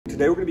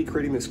Today we're going to be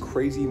creating this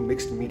crazy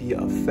mixed media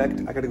effect.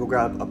 I got to go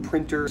grab a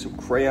printer, some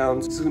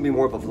crayons. This is going to be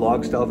more of a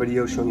vlog style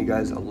video showing you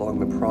guys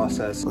along the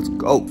process. Let's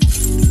go.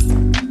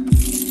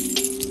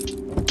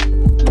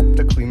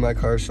 To clean my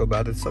car so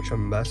bad, it's such a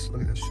mess.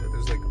 Look at this shit.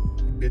 There's like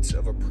bits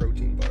of a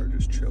protein bar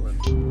just chilling.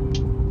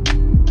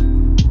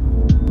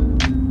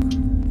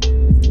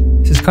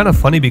 This is kind of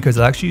funny because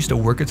I actually used to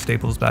work at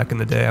Staples back in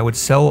the day. I would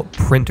sell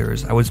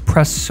printers. I was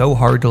pressed so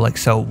hard to like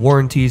sell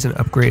warranties and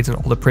upgrades and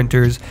all the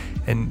printers.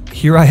 And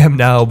here I am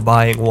now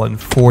buying one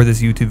for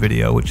this YouTube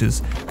video, which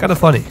is kind of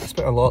funny. I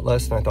spent a lot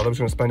less than I thought I was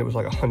going to spend. It was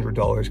like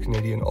 $100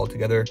 Canadian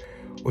altogether,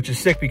 which is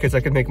sick because I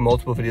could make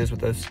multiple videos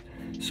with this.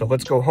 So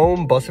let's go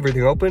home, bust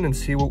everything open, and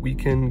see what we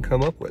can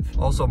come up with.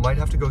 Also, might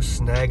have to go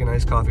snag an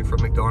iced coffee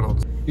from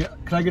McDonald's. Yeah,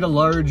 can I get a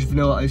large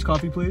vanilla iced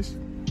coffee, please?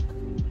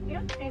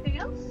 Yeah, anything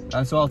else?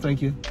 That's all,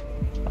 thank you.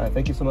 All right,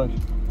 thank you so much.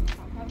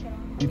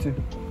 You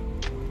too.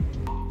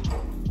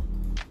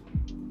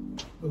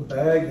 The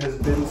bag has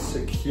been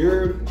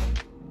secured.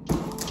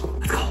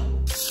 Let's go.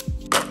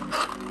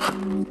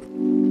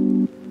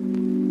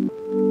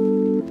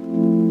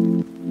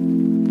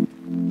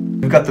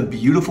 We've got the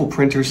beautiful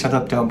printer set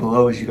up down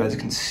below, as you guys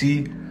can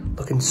see.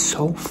 Looking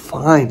so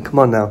fine. Come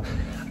on now.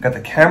 Got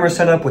the camera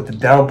set up with the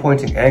down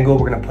pointing angle.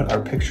 We're gonna put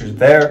our pictures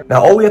there.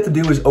 Now all we have to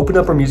do is open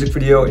up our music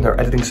video in our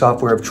editing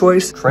software of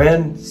choice.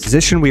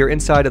 Transition. We are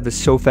inside of the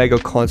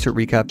Sofago concert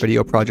recap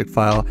video project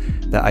file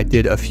that I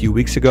did a few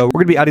weeks ago.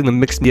 We're gonna be adding the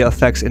mixed media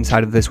effects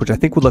inside of this, which I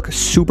think would look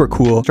super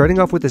cool. Starting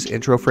off with this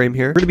intro frame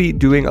here, we're gonna be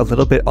doing a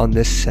little bit on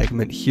this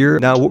segment here.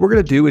 Now what we're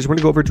gonna do is we're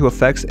gonna go over to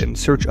effects and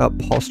search up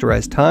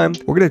posterized time.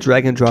 We're gonna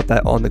drag and drop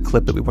that on the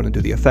clip that we want to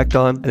do the effect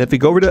on. And if we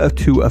go over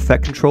to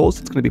effect controls,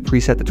 it's gonna be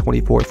preset to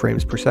 24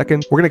 frames per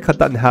second. We're gonna cut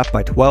that in half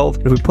by 12.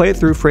 And if we play it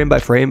through frame by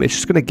frame, it's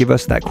just going to give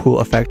us that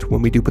cool effect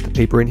when we do put the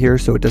paper in here,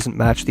 so it doesn't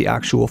match the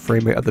actual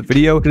frame rate of the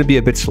video. It's going to be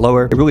a bit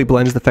slower. It really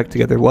blends the effect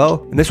together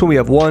well. And this one we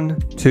have 1,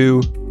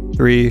 2,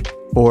 3,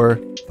 4,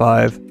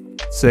 5,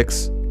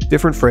 6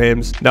 different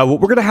frames. Now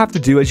what we're gonna have to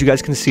do, as you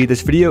guys can see,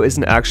 this video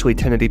isn't actually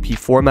 1080p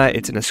format,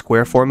 it's in a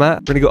square format.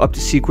 We're gonna go up to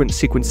sequence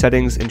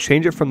settings and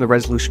change it from the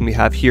resolution we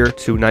have here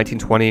to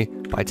 1920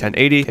 by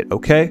 1080, hit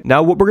OK.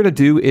 Now what we're gonna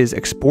do is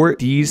export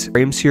these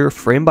frames here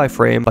frame by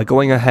frame by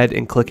going ahead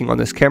and clicking on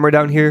this camera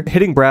down here,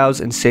 hitting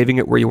browse and saving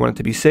it where you want it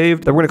to be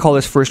saved. Then we're gonna call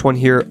this first one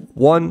here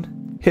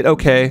 1, hit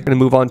OK. We're gonna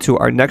move on to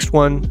our next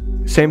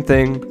one, same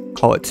thing,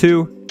 call it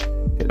 2.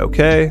 Hit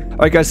OK. All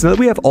right, guys, so now that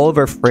we have all of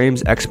our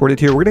frames exported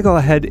here, we're going to go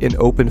ahead and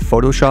open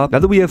Photoshop. Now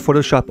that we have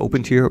Photoshop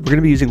opened here, we're going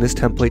to be using this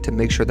template to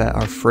make sure that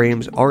our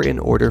frames are in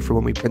order for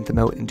when we print them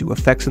out and do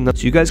effects in them.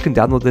 So you guys can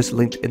download this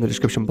linked in the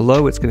description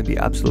below. It's going to be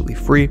absolutely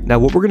free. Now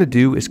what we're going to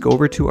do is go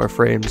over to our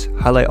frames,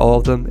 highlight all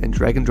of them, and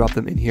drag and drop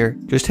them in here.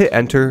 Just hit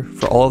enter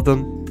for all of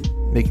them,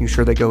 making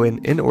sure they go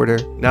in order.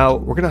 Now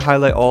we're going to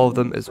highlight all of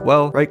them as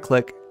well. Right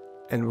click,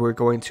 and we're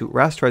going to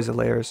rasterize the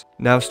layers.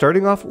 Now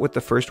starting off with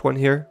the first one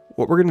here,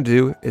 what we're going to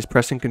do is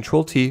pressing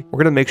Ctrl T, we're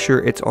going to make sure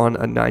it's on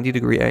a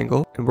 90-degree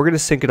angle, and we're going to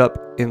sync it up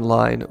in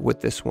line with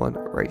this one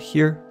right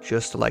here,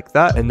 just like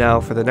that. And now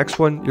for the next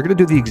one, you're going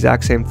to do the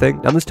exact same thing.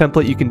 Now this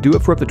template, you can do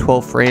it for up to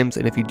 12 frames,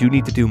 and if you do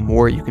need to do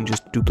more, you can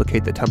just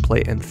duplicate the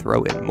template and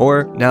throw in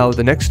more. Now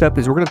the next step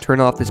is we're going to turn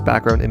off this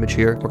background image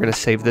here. We're going to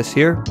save this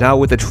here. Now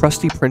with the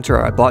trusty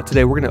printer I bought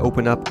today, we're going to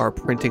open up our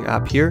printing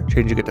app here,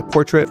 changing it to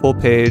portrait, full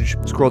page,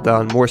 scroll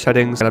down, more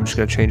settings, and I'm just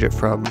going to change it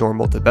from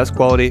normal to best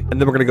quality, and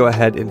then we're going to go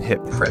ahead and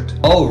hit print.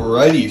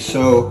 Alrighty,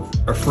 so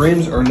our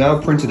frames are now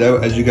printed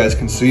out, as you guys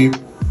can see.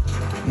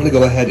 I'm gonna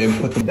go ahead and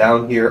put them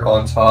down here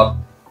on top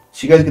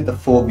so you guys get the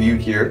full view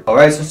here.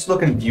 Alright, so it's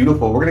looking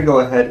beautiful. We're gonna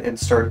go ahead and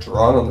start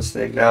drawing on this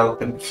thing. Now,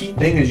 the key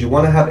thing is you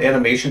want to have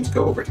animations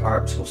go over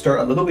time. So we'll start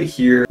a little bit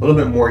here, a little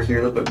bit more here,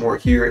 a little bit more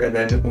here, and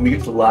then when we get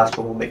to the last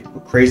one, we'll make it go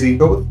crazy.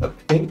 Go with a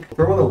pink,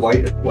 throw in a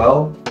white as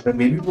well, and then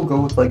maybe we'll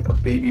go with like a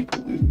baby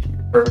blue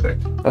here.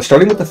 Perfect. Now,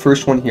 starting with the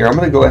first one here, I'm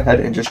gonna go ahead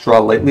and just draw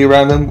lightly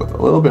around them with a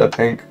little bit of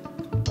pink.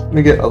 I'm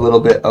gonna get a little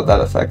bit of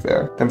that effect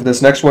there. And for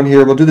this next one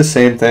here, we'll do the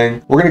same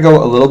thing. We're gonna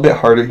go a little bit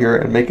harder here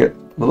and make it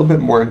a little bit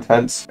more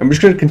intense. I'm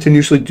just gonna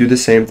continuously do the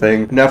same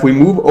thing. Now, if we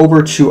move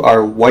over to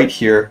our white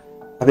here,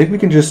 I think we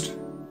can just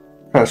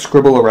kind of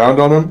scribble around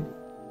on them.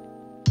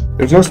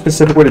 There's no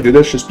specific way to do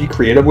this, just be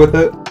creative with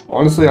it.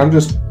 Honestly, I'm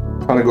just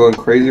kind of going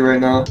crazy right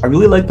now. I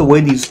really like the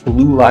way these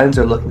blue lines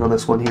are looking on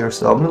this one here,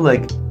 so I'm gonna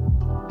like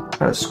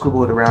kind of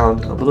scribble it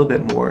around a little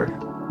bit more.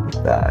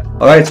 That.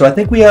 Alright, so I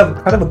think we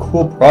have kind of a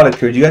cool product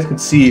here. As you guys can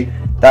see,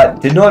 that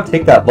did not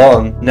take that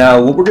long.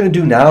 Now, what we're going to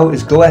do now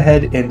is go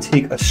ahead and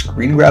take a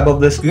screen grab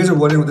of this. If you guys are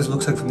wondering what this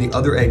looks like from the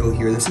other angle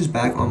here, this is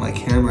back on my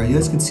camera. You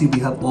guys can see we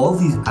have all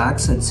of these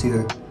accents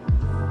here.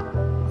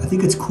 I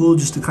think it's cool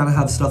just to kind of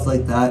have stuff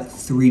like that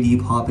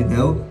 3D popping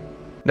out.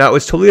 Now,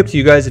 it's totally up to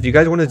you guys if you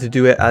guys wanted to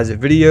do it as a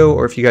video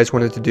or if you guys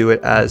wanted to do it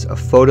as a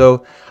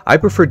photo. I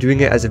prefer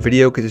doing it as a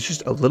video because it's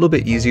just a little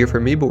bit easier for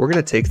me, but we're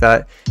going to take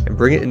that and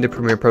bring it into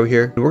Premiere Pro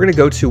here. And we're going to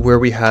go to where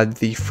we had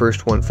the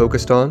first one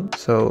focused on.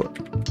 So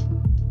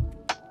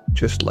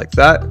just like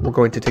that, we're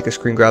going to take a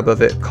screen grab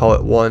of it, call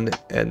it 1,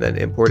 and then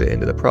import it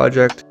into the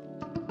project.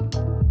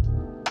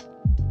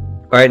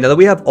 All right, now that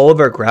we have all of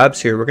our grabs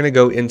here, we're gonna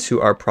go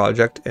into our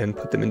project and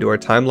put them into our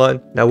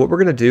timeline. Now what we're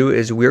gonna do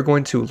is we're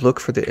going to look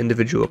for the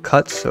individual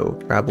cuts. So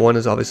grab 1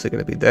 is obviously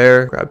gonna be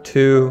there, grab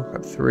 2,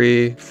 grab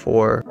 3,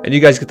 4, and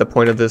you guys get the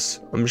point of this.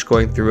 I'm just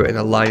going through it and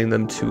aligning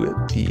them to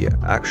the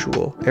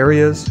actual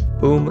areas.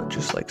 Boom,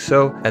 just like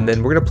so. And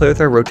then we're gonna play with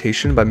our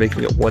rotation by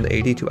making it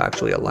 180 to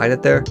actually align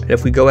it there. And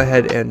if we go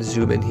ahead and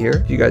zoom in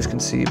here, you guys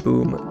can see,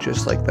 boom,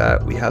 just like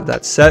that. We have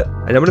that set.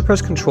 And I'm gonna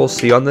press Control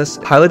C on this.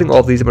 Highlighting all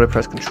of these, I'm gonna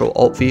press Control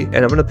Alt V,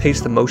 and I'm gonna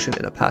paste the motion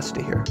and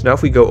opacity here. So now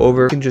if we go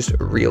over, we can just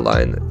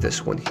realign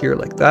this one here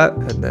like that,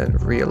 and then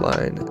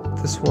realign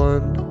this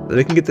one. Then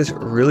we can get this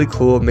really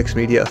cool mixed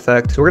media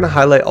effect. So we're gonna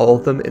highlight all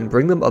of them and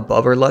bring them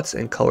above our LUTs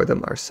and color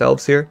them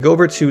ourselves here. Go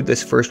over to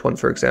this first one,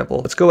 for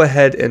example. Let's go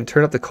ahead and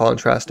turn up the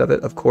contrast of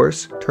it, of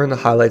course. Turn the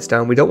highlights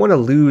down. We don't wanna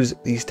lose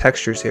these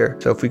textures here.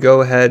 So if we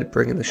go ahead,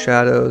 bring in the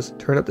shadows,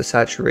 turn up the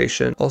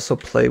saturation, also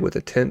play with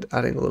the tint,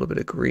 adding a little bit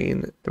of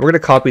green. Then we're gonna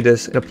copy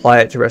this and apply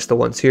it to the rest of the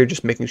ones here,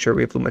 just making sure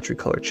we have lumetri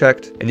color checked.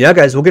 And yeah,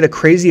 guys, we'll get a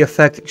crazy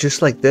effect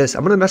just like this.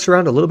 I'm gonna mess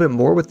around a little bit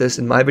more with this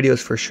in my videos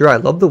for sure. I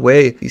love the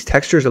way these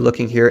textures are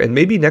looking here, and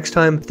maybe next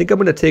time, I think I'm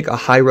gonna take a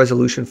high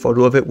resolution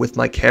photo of it with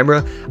my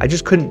camera. I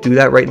just couldn't do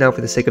that right now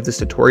for the sake of this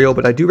tutorial,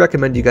 but I do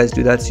recommend you guys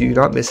do that so you're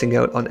not missing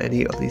out on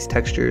any of these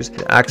textures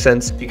and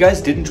accents. If you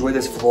guys did enjoy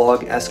this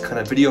vlog-esque kind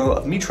of video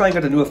of me trying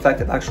out a new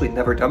effect I've actually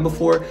never done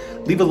before,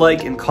 leave a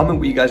like and comment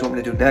what you guys want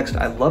me to do next.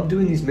 I love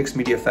doing these mixed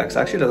media effects.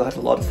 Actually, I have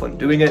a lot of fun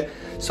doing it,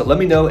 so let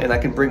me know and I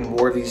can bring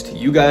more of these to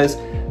you guys.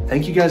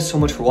 Thank you guys so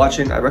much for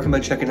watching. I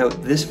recommend checking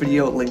out this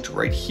video linked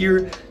right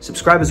here.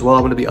 Subscribe as well.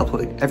 I'm going to be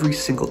uploading every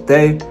single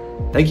day.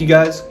 Thank you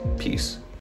guys. Peace.